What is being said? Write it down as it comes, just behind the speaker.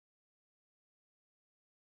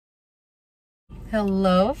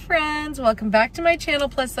Hello friends, welcome back to my channel,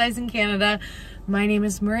 Plus Size in Canada. My name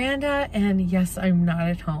is Miranda, and yes, I'm not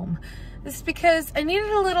at home. This is because I needed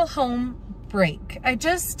a little home break.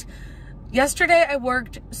 Yesterday I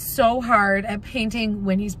worked so hard at painting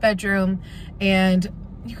Winnie's bedroom, and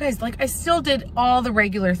you guys, like, I still did all the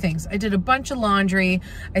regular things. I did a bunch of laundry,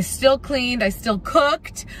 I still cleaned, I still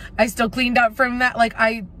cooked, I still cleaned up from that. Like,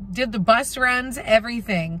 I did the bus runs,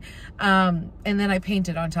 everything. And then I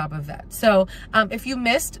painted on top of that. So if you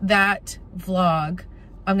missed that vlog,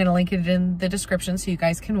 I'm gonna link it in the description so you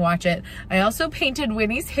guys can watch it. I also painted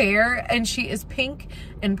Winnie's hair, and she is pink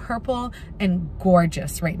and purple and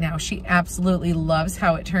gorgeous right now. She absolutely loves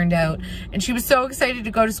how it turned out. And she was so excited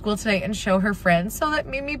to go to school today and show her friends. So that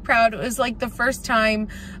made me proud. It was like the first time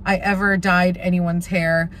I ever dyed anyone's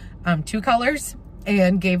hair 2 colors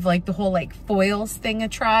and gave like the whole like foils thing a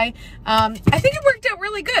try. I think it worked out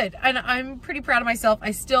really good, and I'm pretty proud of myself.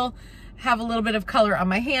 I still have a little bit of color on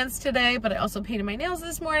my hands today, but I also painted my nails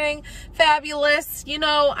this morning. Fabulous. You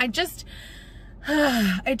know, I just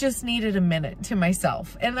needed a minute to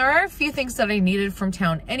myself. And there are a few things that I needed from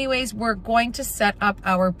town anyways. We're going to set up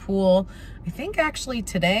our pool, I think actually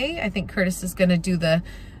today. I think Curtis is going to do the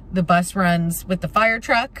bus runs with the fire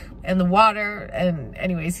truck and the water. And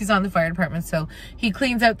anyways, he's on the fire department, so he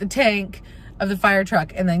cleans out the tank of the fire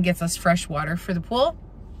truck and then gets us fresh water for the pool.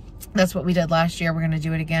 That's what we did last year. We're going to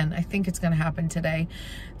do it again. I think it's going to happen today.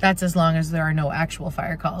 That's as long as there are no actual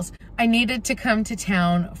fire calls. I needed to come to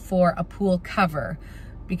town for a pool cover,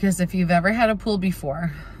 because if you've ever had a pool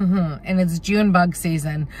before and it's June bug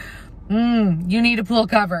season, you need a pool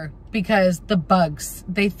cover, because the bugs,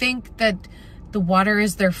 they think that the water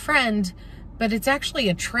is their friend, but it's actually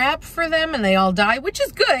a trap for them, and they all die, which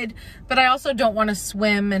is good. But I also don't want to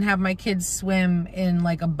swim and have my kids swim in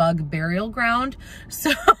like a bug burial ground.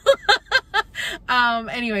 So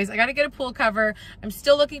anyways, I got to get a pool cover. I'm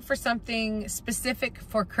still looking for something specific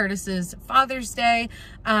for Curtis's Father's Day.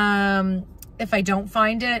 If I don't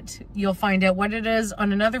find it, you'll find out what it is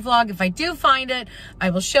on another vlog. If I do find it,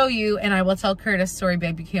 I will show you, and I will tell Curtis, sorry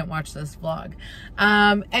babe, you can't watch this vlog.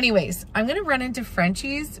 Anyways, I'm gonna run into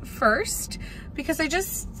Frenchie's first, because I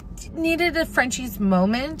just needed a Frenchie's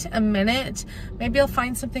moment, a minute. Maybe I'll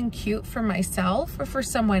find something cute for myself or for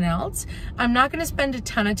someone else. I'm not gonna spend a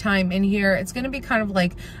ton of time in here. It's gonna be kind of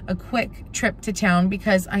like a quick trip to town,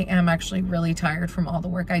 because I am actually really tired from all the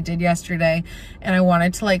work I did yesterday, and I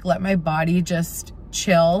wanted to like let my body just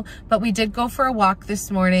chill. But we did go for a walk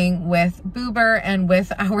this morning with Boober and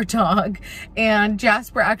with our dog, and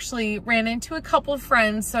Jasper actually ran into a couple of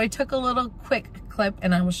friends, so I took a little quick clip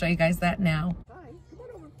and I will show you guys that now.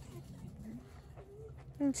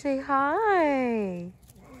 And say hi.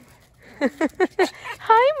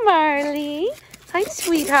 Hi, Marley. Hi,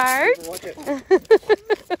 sweetheart.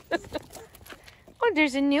 Oh,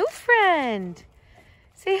 there's a new friend.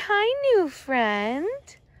 Say hi, new friend.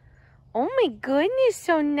 Oh my goodness,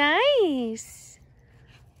 so nice.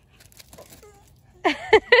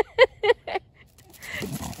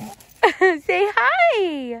 Say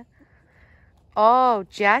hi. Oh,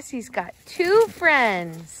 Jesse's got 2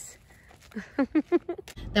 friends.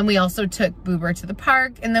 Then we also took Boober to the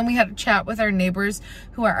park, and then we had a chat with our neighbors,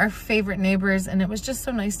 who are our favorite neighbors, and it was just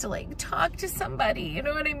so nice to like talk to somebody, you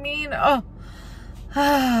know what I mean? Oh,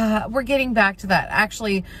 we're getting back to that.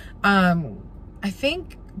 Actually, I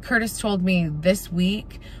think Curtis told me this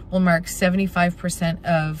week will mark 75%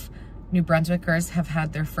 of New Brunswickers have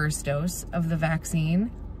had their first dose of the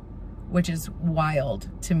vaccine, which is wild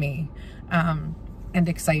to me. And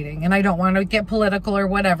exciting. And I don't want to get political or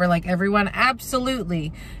whatever. Like, everyone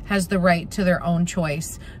absolutely has the right to their own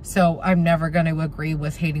choice. So I'm never going to agree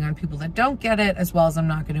with hating on people that don't get it, as well as I'm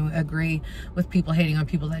not going to agree with people hating on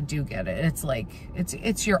people that do get it. It's like,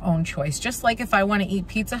 it's your own choice. Just like if I want to eat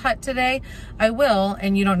Pizza Hut today, I will,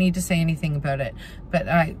 and you don't need to say anything about it. But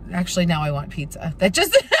actually now I want pizza. That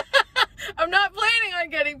just, I'm not planning on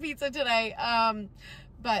getting pizza today.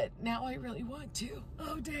 But now I really want to.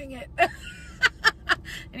 Oh, dang it.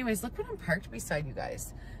 Anyways, look what I'm parked beside, you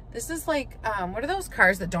guys. This is like, what are those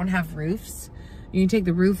cars that don't have roofs? You can take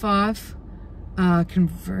the roof off.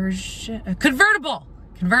 Convertible.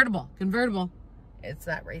 It's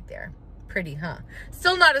that right there. Pretty, huh?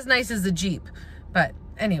 Still not as nice as the Jeep. But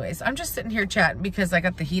anyways, I'm just sitting here chatting because I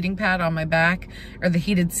got the heating pad on my back, or the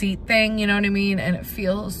heated seat thing, you know what I mean? And it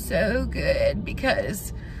feels so good,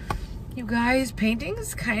 because you guys, painting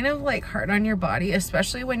is kind of like hard on your body,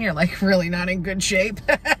 especially when you're like really not in good shape.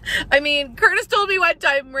 I mean, Curtis told me one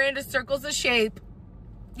time Miranda circles the shape.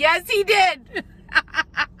 Yes, he did.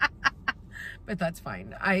 but that's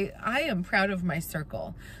fine. I am proud of my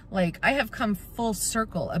circle. Like, I have come full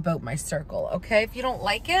circle about my circle, okay? If you don't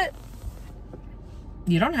like it,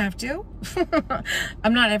 you don't have to.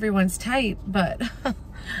 I'm not everyone's type, but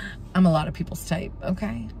I'm a lot of people's type,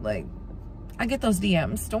 okay? Like, I get those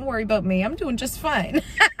DMs. Don't worry about me. I'm doing just fine.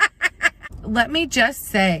 Let me just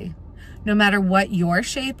say, no matter what your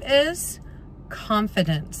shape is,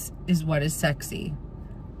 confidence is what is sexy.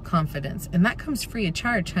 Confidence. And that comes free of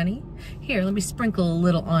charge, honey. Here, let me sprinkle a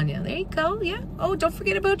little on you. There you go. Yeah. Oh, don't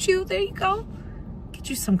forget about you. There you go. Get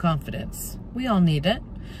you some confidence. We all need it.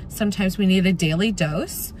 Sometimes we need a daily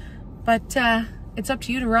dose, but it's up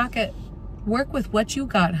to you to rock it. Work with what you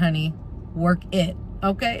got, honey. Work it.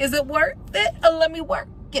 Okay? Is it worth it? Oh, let me work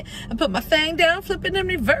it. I put my fang down, flip it and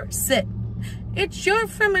reverse it. It's your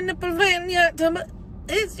feminine Pennsylvania.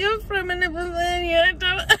 It's your feminine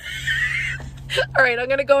Pennsylvania. All right, I'm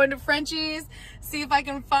gonna go into Frenchie's, see if I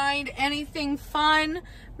can find anything fun.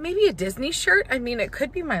 Maybe a Disney shirt. I mean, it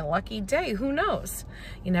could be my lucky day. Who knows?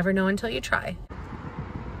 You never know until you try.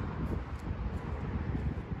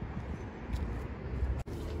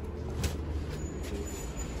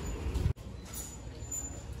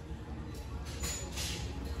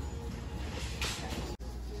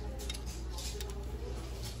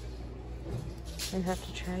 I have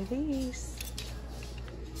to try these.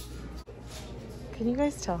 Can you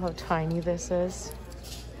guys tell how tiny this is?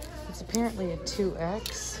 It's apparently a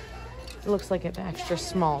 2X. It looks like an extra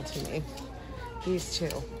small to me. These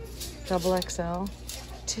two. Double XL.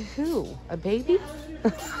 To who? A baby?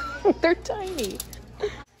 They're tiny.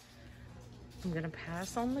 I'm gonna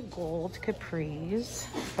pass on the gold capris,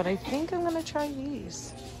 but I think I'm gonna try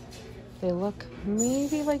these. They look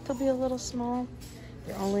maybe like they'll be a little small.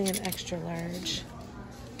 They're only an extra large,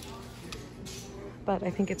 but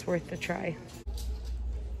I think it's worth the try.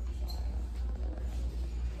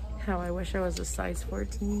 How I wish I was a size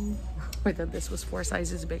 14, or that this was 4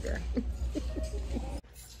 sizes bigger.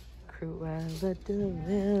 Cruella de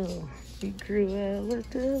Vil, be Cruella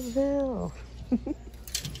de Vil.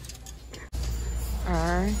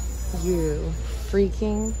 Are you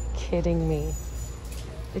freaking kidding me?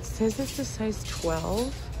 It says it's a size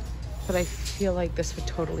 12, but I feel like this would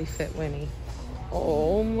totally fit Winnie.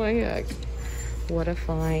 Oh my heck, what a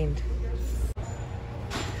find.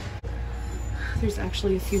 There's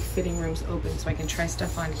actually a few fitting rooms open, so I can try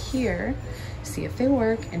stuff on here, see if they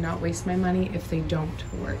work, and not waste my money if they don't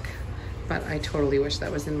work. But I totally wish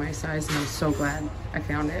that was in my size, and I'm so glad I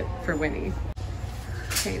found it for Winnie.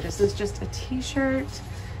 Okay, this is just a t-shirt.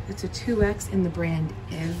 It's a 2X in the brand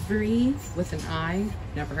Every, with an I.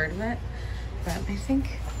 Never heard of it. But I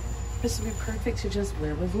think this would be perfect to just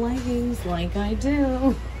wear with leggings like I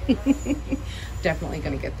do. Definitely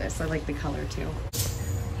gonna get this. I like the color too.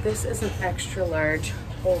 This is an extra large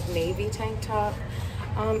Old Navy tank top.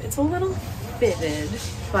 It's a little fitted,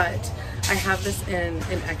 but I have this in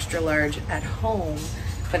an extra large at home,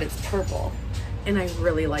 but it's purple. And I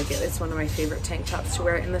really like it. It's one of my favorite tank tops to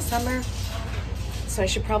wear in the summer. So I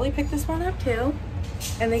should probably pick this one up too.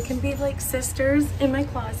 And they can be like sisters in my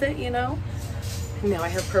closet, you know? Now I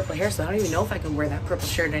have purple hair, so I don't even know if I can wear that purple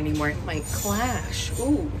shirt anymore. It might clash.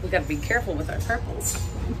 Ooh, we gotta be careful with our purples.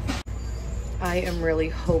 I am really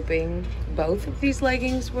hoping both of these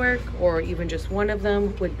leggings work, or even just one of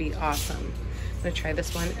them would be awesome. I'm gonna try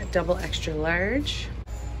this one, a double extra large.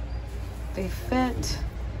 They fit,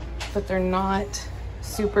 but they're not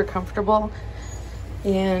super comfortable,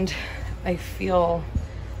 and I feel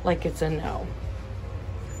like it's a no.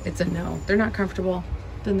 It's a no. They're not comfortable,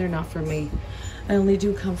 then they're not for me. I only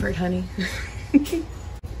do comfort, honey.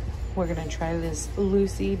 We're gonna try this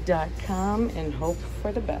Lucy.com and hope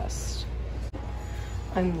for the best.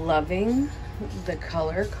 I'm loving the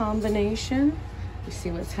color combination. You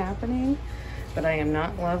see what's happening? But I am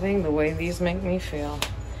not loving the way these make me feel.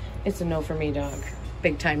 It's a no for me, dog.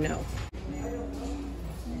 Big time no.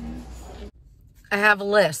 I have a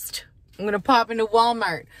list. I'm gonna pop into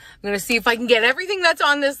Walmart. I'm gonna see if I can get everything that's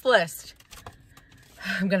on this list.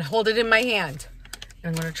 I'm gonna hold it in my hand.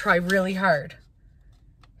 I'm gonna try really hard.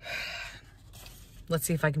 Let's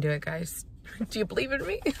see if I can do it, guys. Do you believe in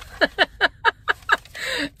me?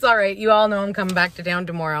 It's all right. You all know I'm coming back to town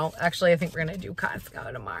tomorrow. Actually, I think we're gonna do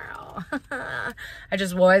Costco tomorrow. I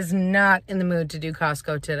just was not in the mood to do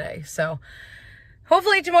Costco today. So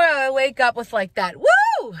hopefully tomorrow I wake up with like that,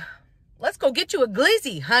 woo! Let's go get you a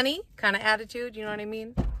glizzy, honey, kind of attitude. You know what I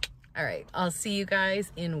mean? All right. I'll see you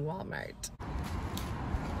guys in Walmart.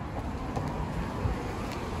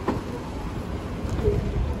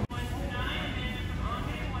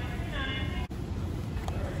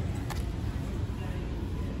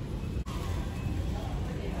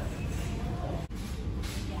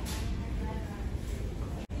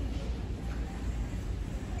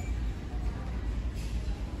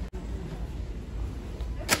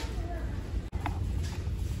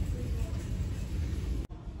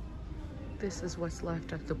 This is what's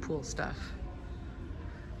left of the pool stuff.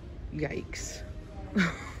 Yikes.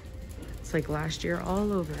 It's like last year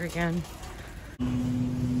all over again.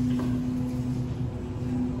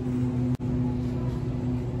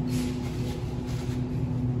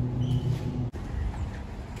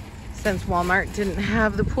 Since Walmart didn't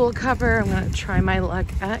have the pool cover, I'm gonna try my luck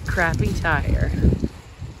at Crappy Tire.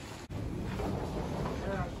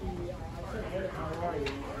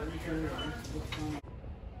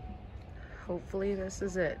 Hopefully this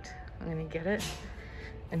is it. I'm gonna get it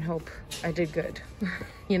and hope I did good.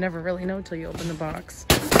 You never really know till you open the box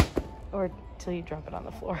or till you drop it on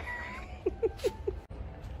the floor.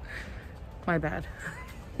 My bad.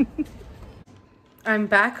 I'm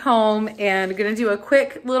back home and gonna do a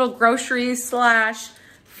quick little grocery slash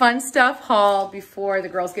fun stuff haul before the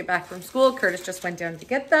girls get back from school. Curtis just went down to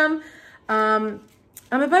get them. I'm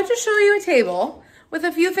about to show you a table with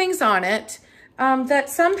a few things on it that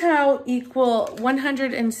somehow equal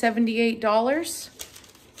 $178.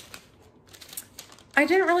 I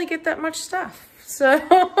didn't really get that much stuff. So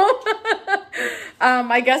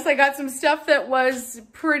I guess I got some stuff that was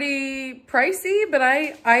pretty pricey, but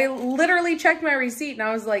I literally checked my receipt and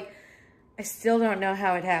I was like, I still don't know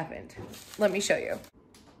how it happened. Let me show you.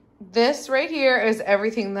 This right here is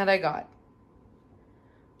everything that I got.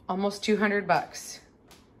 Almost 200 bucks.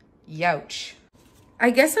 Youch. I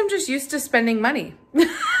guess I'm just used to spending money.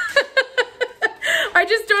 I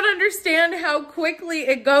just don't understand how quickly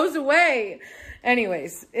it goes away.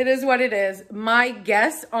 Anyways, it is what it is. My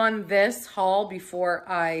guess on this haul before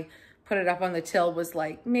I put it up on the till was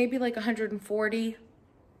like maybe like 140,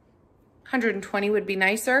 120 would be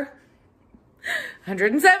nicer.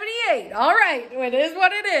 178. All right, it is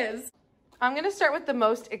what it is. I'm gonna start with the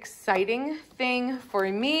most exciting thing for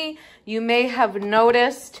me. You may have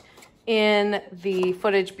noticed in the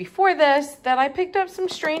footage before this that I picked up some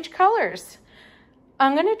strange colors.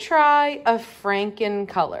 I'm gonna try a Franken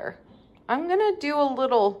color. I'm gonna do a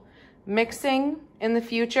little mixing in the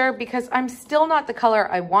future because I'm still not the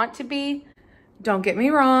color I want to be. Don't get me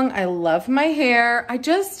wrong, I love my hair.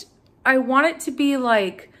 I want it to be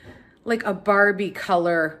like a Barbie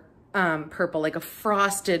color purple, like a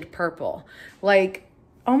frosted purple. Like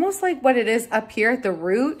almost like what it is up here at the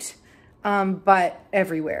root, but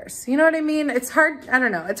everywhere. So you know what I mean? It's hard, I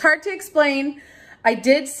don't know, it's hard to explain. I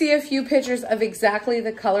did see a few pictures of exactly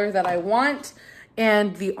the color that I want.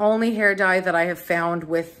 And the only hair dye that I have found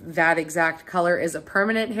with that exact color is a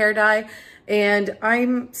permanent hair dye. And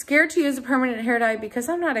I'm scared to use a permanent hair dye because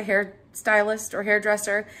I'm not a hairstylist or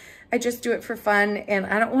hairdresser. I just do it for fun and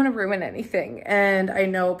I don't want to ruin anything. And I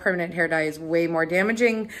know permanent hair dye is way more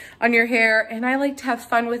damaging on your hair and I like to have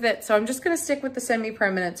fun with it. So I'm just going to stick with the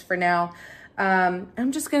semi-permanents for now.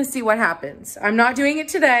 I'm just going to see what happens. I'm not doing it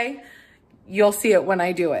today. You'll see it when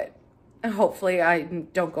I do it. And hopefully I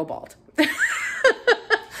don't go bald.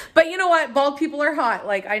 But you know what? Bald people are hot.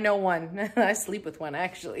 Like, I know one. I sleep with one,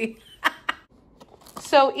 actually.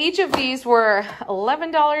 So each of these were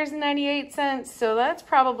 $11.98. So that's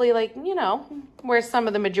probably like, you know, where some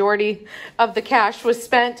of the majority of the cash was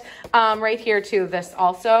spent. Right here too, this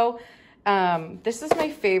also. This is my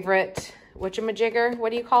favorite whatchamajigger. What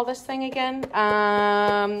do you call this thing again?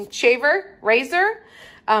 Razor.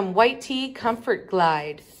 White Tea Comfort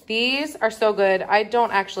Glide. These are so good. I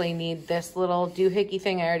don't actually need this little doohickey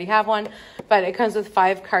thing. I already have one, but it comes with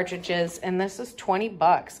 5 cartridges and this is 20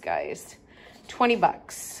 bucks, guys. 20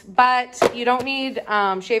 bucks. But you don't need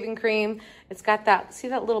shaving cream. It's got that, see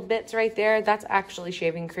that little bits right there? That's actually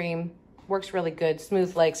shaving cream. Works really good.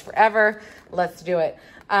 Smooth legs forever. Let's do it.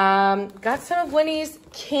 Got some of Winnie's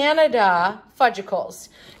Canada Fudgicles.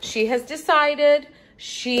 She has decided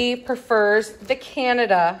she prefers the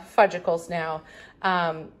Canada Fudgicles now.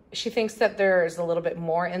 She thinks that there's a little bit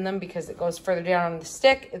more in them because it goes further down on the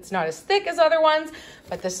stick. It's not as thick as other ones,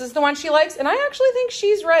 but this is the one she likes. And I actually think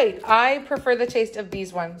she's right. I prefer the taste of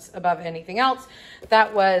these ones above anything else.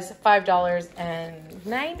 That was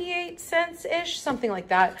 $5.98-ish, something like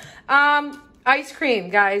that. Ice cream,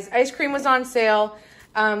 guys. Ice cream was on sale.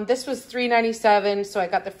 This was $3.97, so I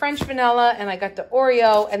got the French vanilla and I got the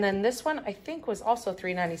Oreo, and then this one I think was also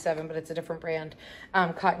 $3.97, but it's a different brand,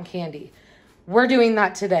 cotton candy. We're doing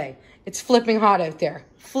that today. It's flipping hot out there.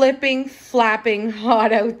 Flapping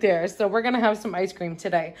hot out there. So we're gonna have some ice cream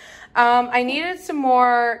today. I needed some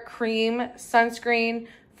more cream sunscreen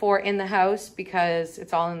for in the house because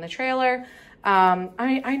it's all in the trailer.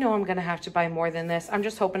 I know I'm gonna have to buy more than this. I'm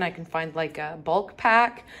just hoping I can find like a bulk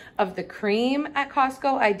pack of the cream at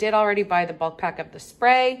Costco. I did already buy the bulk pack of the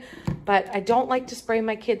spray, but I don't like to spray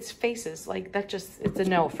my kids' faces. Like that just, it's a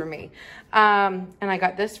no for me. And I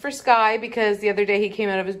got this for Sky because the other day he came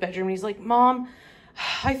out of his bedroom and he's like, Mom,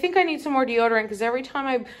 I think I need some more deodorant because every time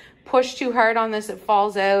I push too hard on this, it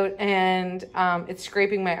falls out and it's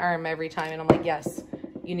scraping my arm every time. And I'm like, yes,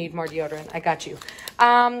 you need more deodorant. I got you.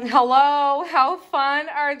 Hello, how fun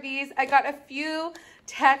are these? I got a few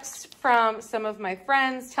texts from some of my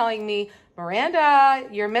friends telling me, Miranda,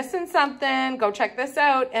 you're missing something. Go check this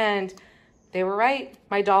out. And they were right.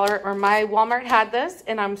 My Walmart had this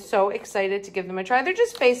and I'm so excited to give them a try. They're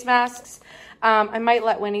just face masks. I might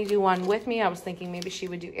let Winnie do one with me. I was thinking maybe she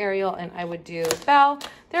would do Ariel and I would do Belle.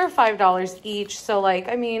 They're $5 each. So like,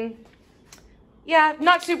 I mean, yeah,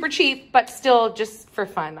 not super cheap, but still just for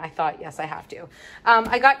fun. I thought, yes, I have to.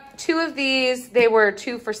 I got 2 of these. They were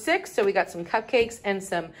 2 for $6. So we got some cupcakes and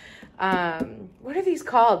some, what are these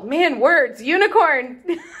called? Man, words, unicorn.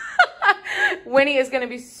 Winnie is going to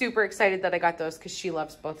be super excited that I got those because she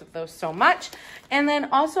loves both of those so much. And then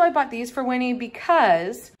also I bought these for Winnie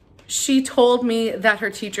because she told me that her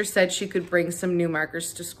teacher said she could bring some new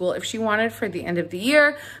markers to school if she wanted for the end of the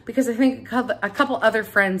year, because I think a couple other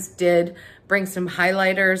friends did bring some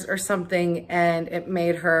highlighters or something and it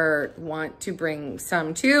made her want to bring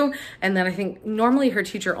some too. And then I think normally her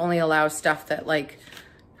teacher only allows stuff that like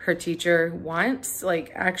her teacher wants.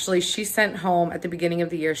 Like actually she sent home at the beginning of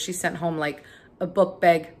the year, she sent home like a book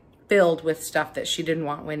bag filled with stuff that she didn't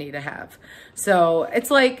want Winnie to have. So it's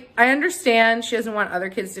like, I understand she doesn't want other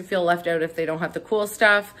kids to feel left out if they don't have the cool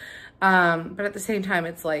stuff. But at the same time,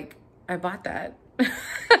 it's like, I bought that.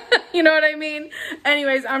 You know what I mean?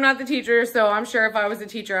 Anyways, I'm not the teacher, so I'm sure if I was a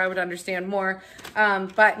teacher, I would understand more.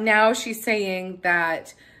 But now she's saying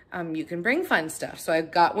that you can bring fun stuff. So I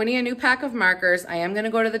got Winnie a new pack of markers. I am going to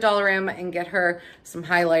go to the Dollarama and get her some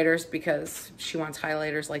highlighters because she wants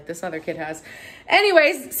highlighters like this other kid has.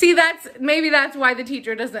 Anyways, see, maybe that's why the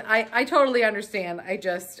teacher doesn't, I totally understand. I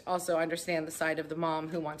just also understand the side of the mom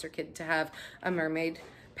who wants her kid to have a mermaid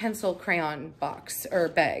pencil crayon box or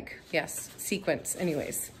bag. Yes, sequence.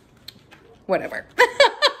 Anyways, whatever.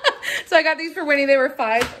 So I got these for Winnie. They were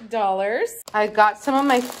 $5. I got some of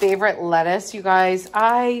my favorite lettuce, you guys.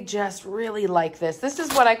 I just really like this. This is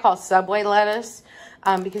what I call Subway lettuce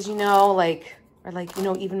because, you know,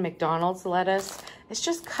 even McDonald's lettuce, it's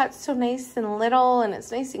just cut so nice and little and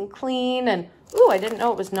it's nice and clean. And, ooh, I didn't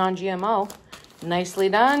know it was non-GMO. Nicely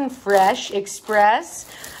done. Fresh Express.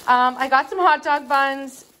 I got some hot dog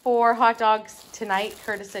buns for hot dogs tonight.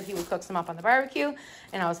 Curtis said he would cook some up on the barbecue.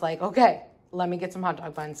 And I was like, okay, let me get some hot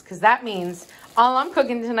dog buns because that means all I'm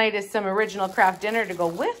cooking tonight is some original craft dinner to go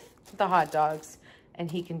with the hot dogs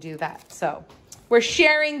and he can do that. So we're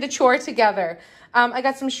sharing the chore together. I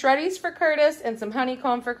got some shreddies for Curtis and some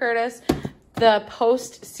honeycomb for Curtis. The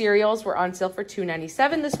Post cereals were on sale for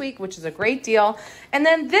 $2.97 this week, which is a great deal. And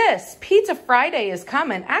then this Pizza Friday is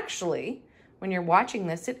coming. Actually, when you're watching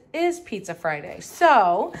this, it is Pizza Friday.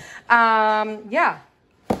 So yeah.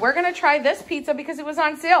 We're going to try this pizza because it was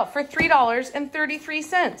on sale for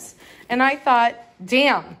 $3.33. And I thought,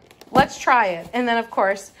 damn, let's try it. And then, of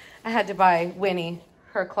course, I had to buy Winnie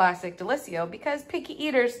her classic Delissio because picky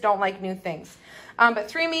eaters don't like new things. But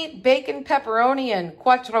 3 meat, bacon, pepperoni, and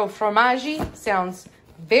quattro formaggi sounds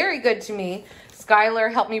very good to me.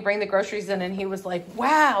 Skylar helped me bring the groceries in and he was like,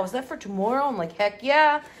 wow, is that for tomorrow? I'm like, heck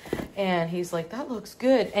yeah. And he's like, that looks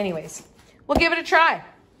good. Anyways, we'll give it a try.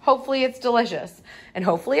 Hopefully it's delicious and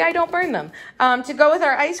hopefully I don't burn them. To go with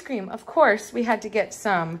our ice cream, of course, we had to get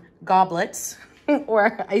some goblets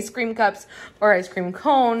or ice cream cups or ice cream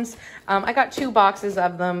cones. I got 2 boxes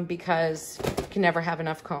of them because you can never have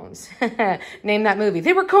enough cones. Name that movie.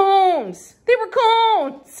 They were cones. They were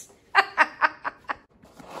cones.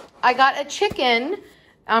 I got a chicken.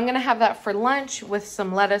 I'm going to have that for lunch with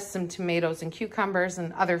some lettuce, some tomatoes and cucumbers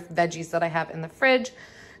and other veggies that I have in the fridge.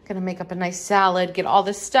 Gonna make up a nice salad, get all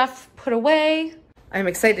this stuff put away. I'm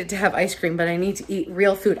excited to have ice cream, but I need to eat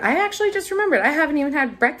real food. I actually just remembered I haven't even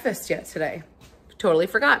had breakfast yet today. Totally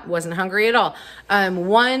forgot, wasn't hungry at all. I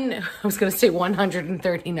was gonna say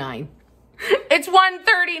 139. It's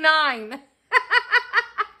 139.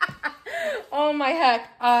 Oh my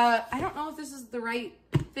heck. I don't know if this is the right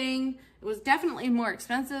thing. It was definitely more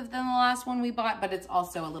expensive than the last one we bought, but it's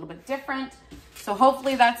also a little bit different. So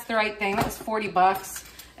hopefully that's the right thing. That was 40 bucks.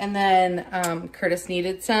 And then Curtis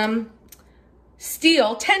needed some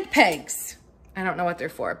steel tent pegs. I don't know what they're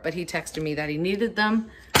for, but he texted me that he needed them.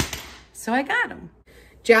 So I got them.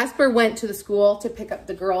 Jasper went to the school to pick up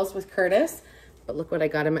the girls with Curtis, but look what I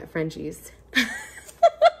got him at Frenchie's. I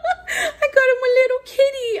got him a little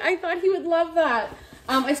kitty. I thought he would love that.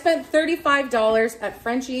 I spent $35 at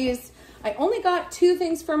Frenchie's. I only got 2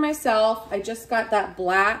 things for myself. I just got that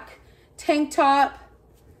black tank top,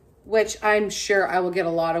 which I'm sure I will get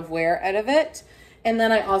a lot of wear out of it. And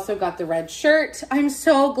then I also got the red shirt. I'm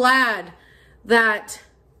so glad that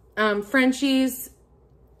Frenchie's,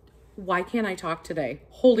 why can't I talk today?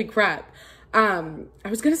 Holy crap. I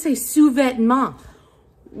was gonna say sous-vêtements.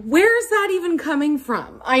 Where is that even coming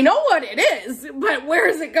from? I know what it is, but where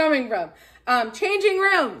is it coming from? Changing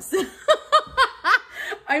rooms.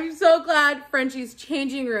 I'm so glad Frenchie's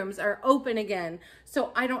changing rooms are open again,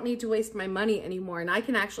 so I don't need to waste my money anymore, and I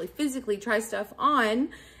can actually physically try stuff on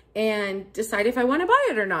and decide if I want to buy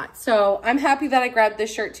it or not. So I'm happy that I grabbed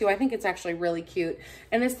this shirt too. I think it's actually really cute,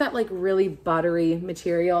 and it's that like really buttery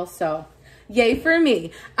material, so yay for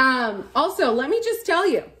me. Also, let me just tell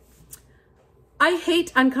you, I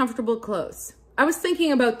hate uncomfortable clothes. I was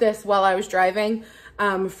thinking about this while I was driving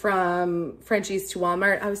from Frenchie's to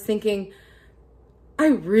Walmart. I was thinking, I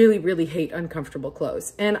really, really hate uncomfortable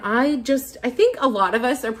clothes. And I think a lot of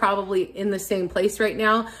us are probably in the same place right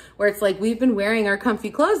now where it's like, we've been wearing our comfy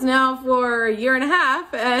clothes now for a year and a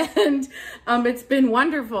half, and it's been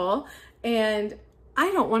wonderful. And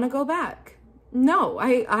I don't want to go back. No,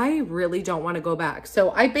 I really don't want to go back. So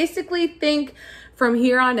I basically think from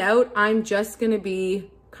here on out, I'm just going to be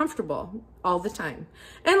comfortable all the time.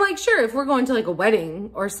 And like, sure, if we're going to like a wedding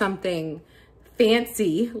or something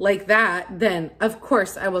fancy like that, then of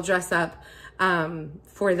course I will dress up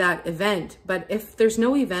for that event. But if there's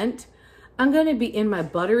no event, I'm going to be in my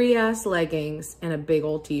buttery ass leggings and a big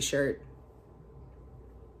old t-shirt.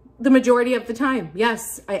 The majority of the time.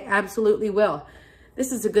 Yes, I absolutely will.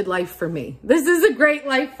 This is a good life for me. This is a great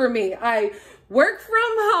life for me. I work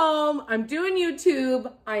from home, I'm doing YouTube,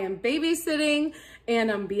 I am babysitting, and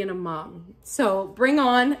I'm being a mom. So bring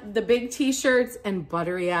on the big t-shirts and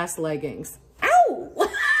buttery ass leggings. Ow!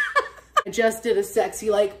 I just did a sexy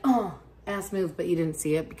like, oh, ass move, but you didn't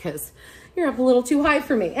see it because you're up a little too high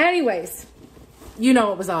for me. Anyways, you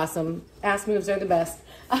know it was awesome. Ass moves are the best.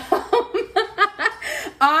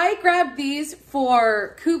 I grabbed these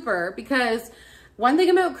for Cooper because one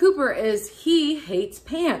thing about Cooper is he hates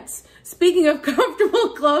pants. Speaking of comfortable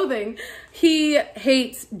clothing, he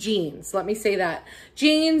hates jeans. Let me say that.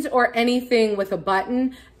 Jeans or anything with a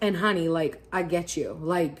button. And honey, like, I get you.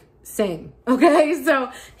 Like, same. Okay?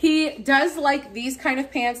 So he does like these kind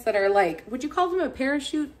of pants that are like, would you call them a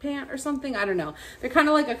parachute pant or something? I don't know. They're kind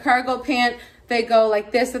of like a cargo pant. They go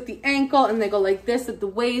like this at the ankle and they go like this at the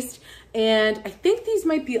waist. And I think these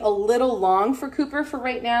might be a little long for Cooper for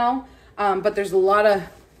right now. But there's a lot of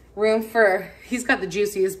room for, he's got the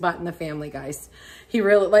juiciest butt in the family, guys. He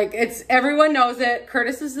really, like, everyone knows it.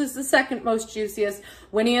 Curtis's is the second most juiciest.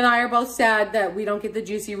 Winnie and I are both sad that we don't get the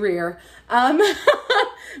juicy rear.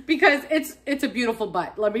 Because it's a beautiful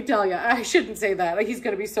butt, let me tell you. I shouldn't say that. He's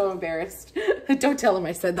gonna be so embarrassed. Don't tell him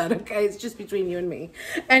I said that, okay? It's just between you and me.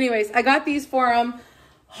 Anyways, I got these for him.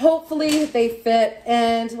 Hopefully they fit.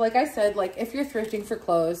 And like I said, like, if you're thrifting for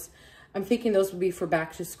clothes, I'm thinking those would be for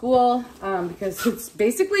back to school because it's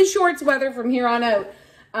basically shorts weather from here on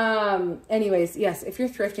out. Anyways, yes, if you're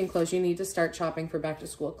thrifting clothes, you need to start shopping for back to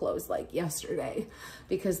school clothes like yesterday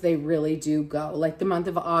because they really do go. Like the month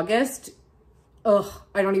of August, ugh,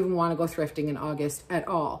 I don't even want to go thrifting in August at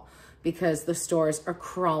all because the stores are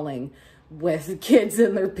crawling with kids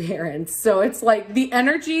and their parents. So it's like the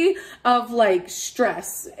energy of like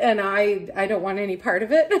stress, and I don't want any part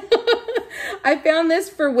of it. I found this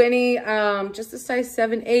for Winnie, just a size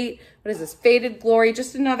 7-8. What is this? Faded Glory,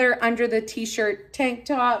 just another under the t-shirt tank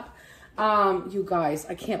top. You guys,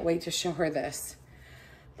 I can't wait to show her this.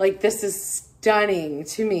 Like, this is stunning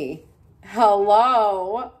to me.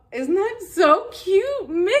 Hello. Isn't that so cute?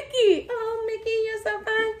 Mickey. Oh, Mickey, you're so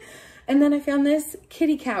fun. And then I found this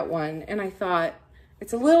kitty cat one, and I thought,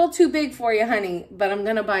 it's a little too big for you, honey, but I'm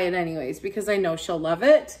gonna buy it anyways because I know she'll love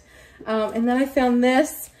it. And then I found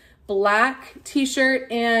this black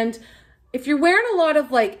t-shirt, and if you're wearing a lot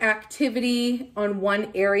of like activity on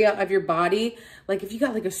one area of your body, like if you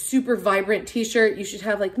got like a super vibrant t-shirt, you should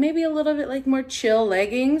have like maybe a little bit like more chill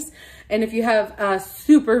leggings. And if you have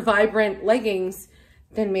super vibrant leggings,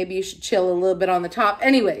 then maybe you should chill a little bit on the top.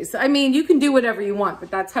 Anyways, I mean, you can do whatever you want,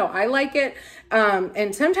 but that's how I like it.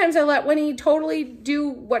 And sometimes I let Winnie totally do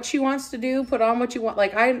what she wants to do, put on what you want.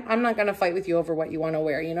 Like, I'm not gonna fight with you over what you wanna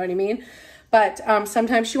wear, you know what I mean? But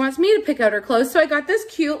sometimes she wants me to pick out her clothes. So I got this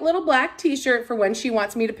cute little black t-shirt for when she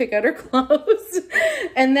wants me to pick out her clothes.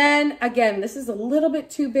 And then again, this is a little bit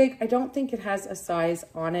too big. I don't think it has a size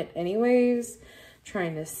on it anyways.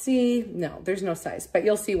 Trying to see, no, there's no size, but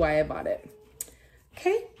you'll see why I bought it.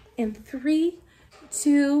 Okay, in 3,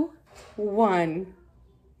 2, 1.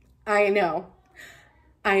 I know.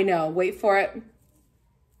 I know. Wait for it.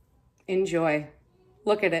 Enjoy.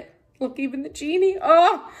 Look at it. Look, even the genie.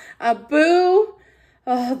 Oh, a boo.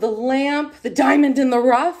 Oh, the lamp, the diamond in the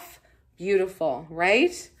rough. Beautiful,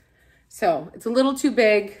 right? So it's a little too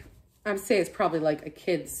big. I'd say it's probably like a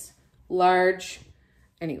kid's large.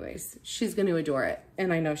 Anyways, she's going to adore it.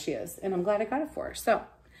 And I know she is. And I'm glad I got it for her. So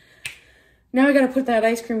now I got to put that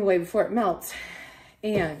ice cream away before it melts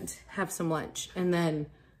and have some lunch. And then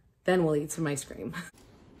we'll eat some ice cream.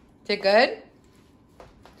 Is it good?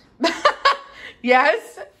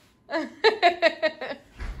 Yes?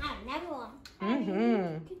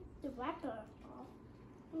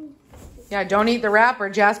 Yeah, don't eat the wrapper.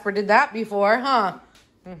 Jasper did that before, huh?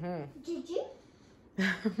 Did you?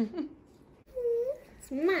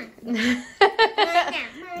 It's mine.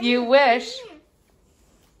 You wish.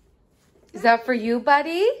 Is that for you,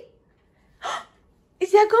 buddy?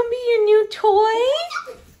 Is that gonna be your new toy?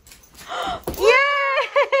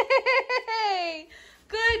 Yay!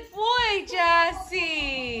 Good boy,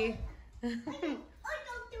 Jassy. Did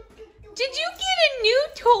you get a new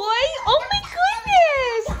toy? Oh my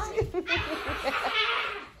goodness!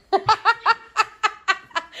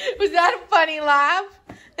 Was that a funny laugh?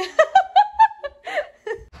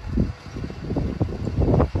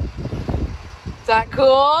 Is that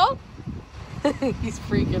cool? He's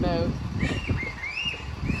freaking out.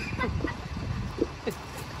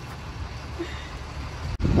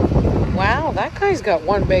 Wow, that guy's got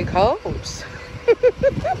one big hose.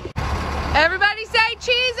 Everybody say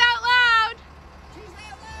cheese out loud. Cheese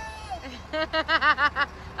out loud.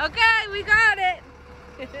 Okay, we got it.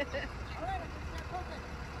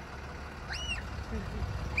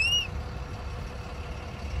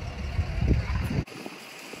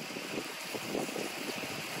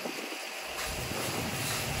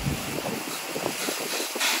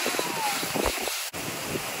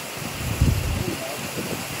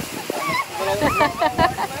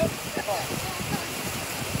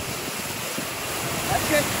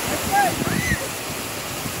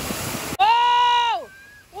 Whoa!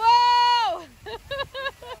 Whoa!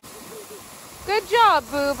 Good job,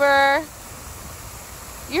 Boober.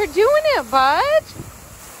 You're doing it, bud.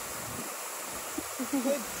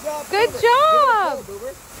 Good job.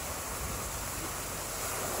 Boober.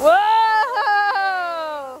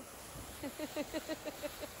 Whoa!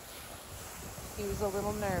 He was a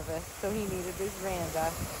little nervous, so he needed his Miranda.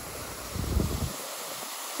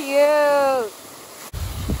 Cute.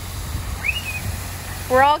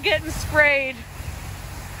 We're all getting sprayed.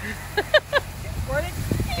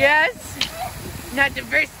 Yes. Not the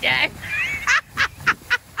first time.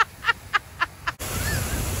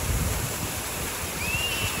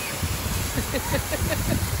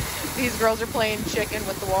 These girls are playing chicken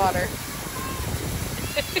with the water.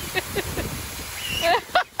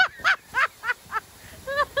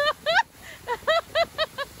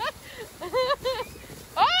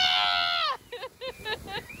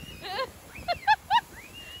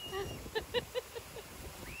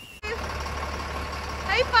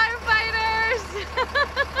 Hey, firefighters!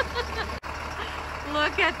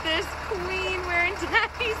 Look at this queen wearing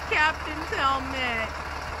Daddy's captain's helmet.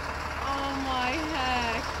 Oh my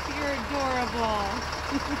heck, you're adorable.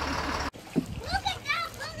 Look at that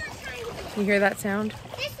one more time. You hear that sound?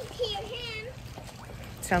 This will hear him.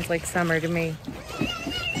 Sounds like summer to me.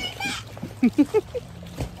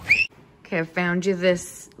 Okay, I found you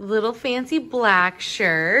this little fancy black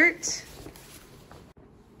shirt.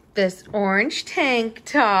 This orange tank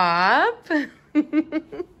top.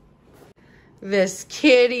 This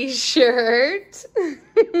kitty shirt.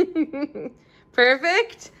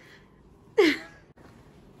 Perfect.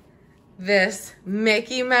 This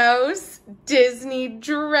Mickey Mouse Disney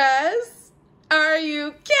dress. Are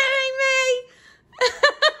you kidding me?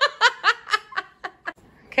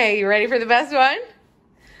 Okay, you ready for the best one?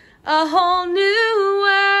 A whole new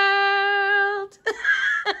world.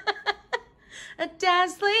 A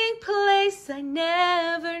dazzling place I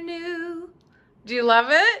never knew. Do you love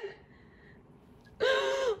it?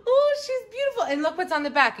 Oh, she's beautiful. And look what's on the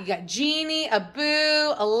back. You got Genie,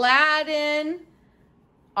 Abu, Aladdin.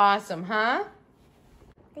 Awesome, huh?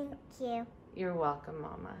 Thank you. You're welcome,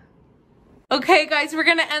 Mama. Okay, guys, we're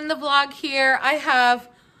going to end the vlog here. I have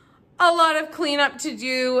a lot of cleanup to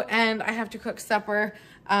do, and I have to cook supper.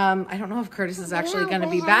 I don't know if Curtis is actually going to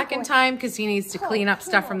be back in time because he needs to clean up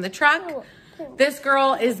stuff from the truck. This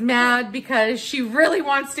girl is mad because she really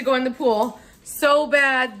wants to go in the pool so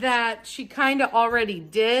bad that she kind of already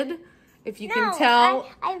did, if you can tell.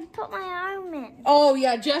 I put my arm in. Oh,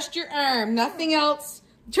 yeah, just your arm. Nothing else.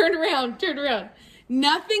 Turn around, turn around.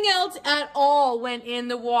 Nothing else at all went in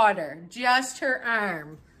the water. Just her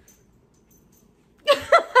arm.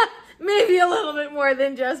 Maybe a little bit more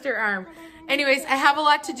than just her arm. Anyways, I have a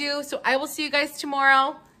lot to do, so I will see you guys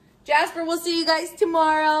tomorrow. Jasper, we'll see you guys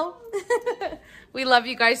tomorrow. We love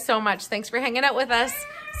you guys so much. Thanks for hanging out with us.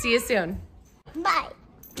 See you soon. Bye.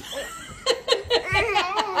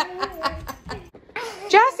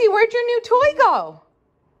 Jassy, where'd your new toy go?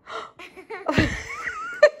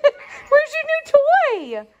 Where's your new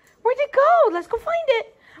toy? Where'd it go? Let's go find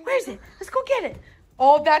it. Where is it? Let's go get it.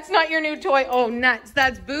 Oh, that's not your new toy. Oh, nuts.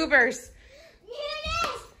 That's Boober's.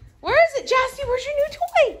 Where is it, Jassy? Where's your new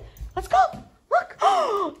toy? Let's go. Look.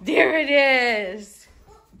 Oh, there it is.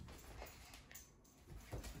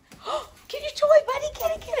 Get your toy, buddy.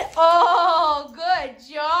 Get it, get it. Oh, good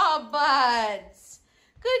job, buds.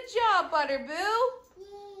 Good job, Butterboo.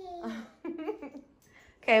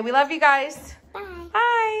 Okay, we love you guys.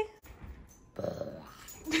 Bye. Bye.